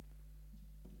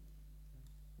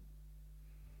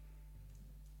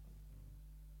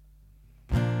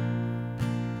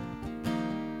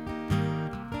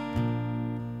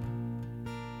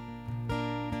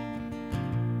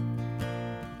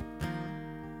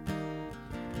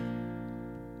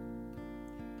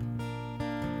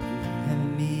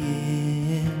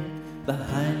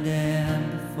behind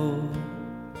and before.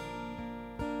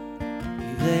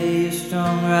 You lay your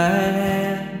strong right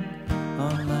hand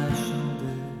on my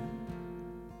shoulder.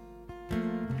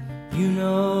 You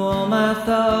know all my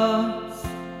thoughts,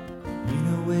 you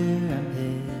know where I'm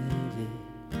headed.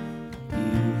 You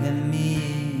hem me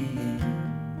in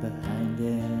behind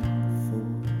and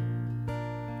before.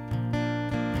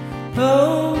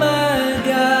 Oh my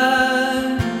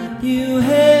God, you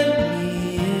hem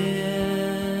me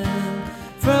in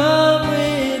from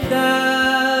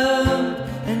without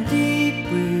and deep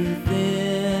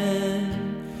within.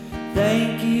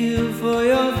 Thank you for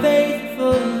your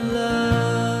faithful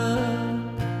love.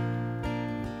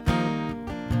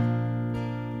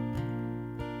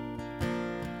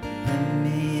 Hem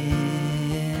me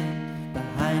in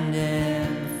behind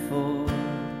and before.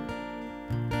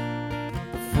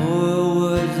 Before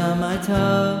words on my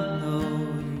tongue, oh,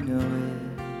 you know it.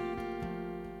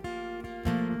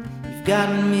 You've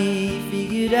gotten me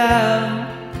figured out,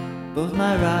 both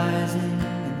my rising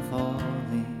and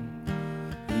falling.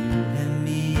 You hem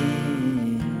me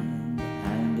in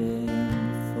behind and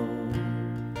before.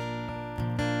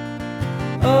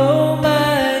 Oh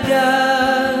my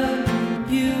God,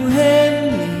 you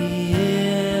hem me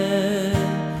in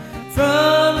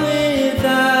from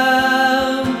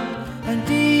without and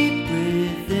deep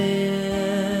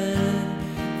within.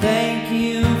 Thank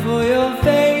you for your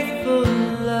faithful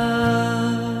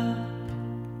love.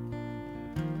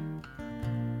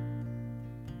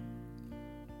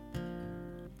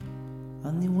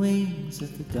 On the wings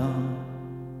of the dawn,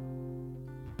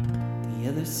 the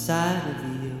other side of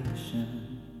the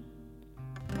ocean,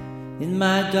 in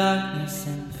my darkness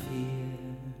and fear,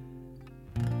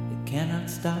 it cannot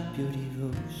stop your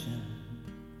devotion.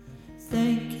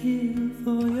 Thank you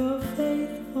for your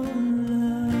faithful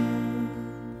love.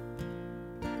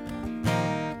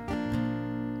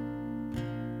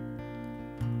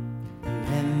 You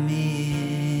hem me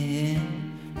in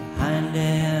behind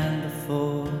and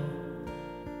before.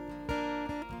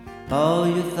 All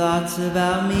your thoughts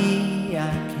about me, I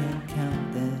can't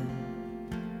count them.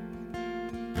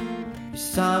 You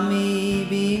saw me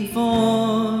being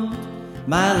formed,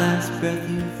 my last breath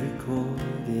you've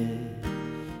recorded.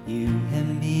 You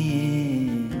hem me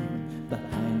in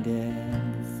behind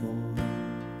and before.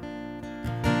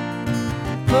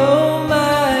 Oh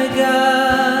my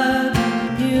God,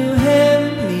 you hem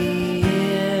me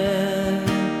in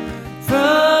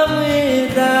from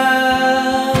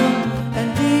without and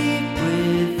deep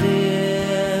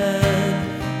within.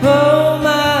 Oh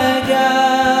my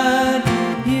God,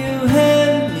 you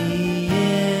hem me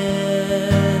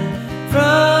in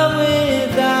from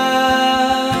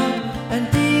without and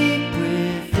deep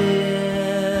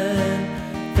within.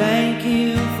 Thank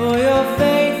you for your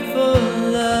faithful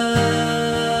love.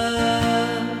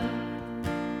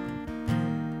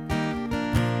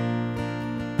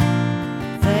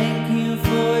 Thank you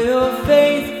for your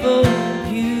faithful.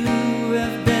 You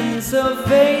have been so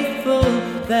faithful.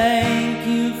 Thank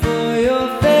you for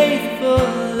your faithful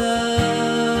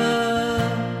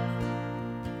love.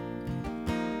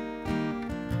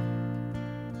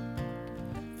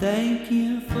 Thank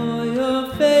you for your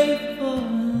faithful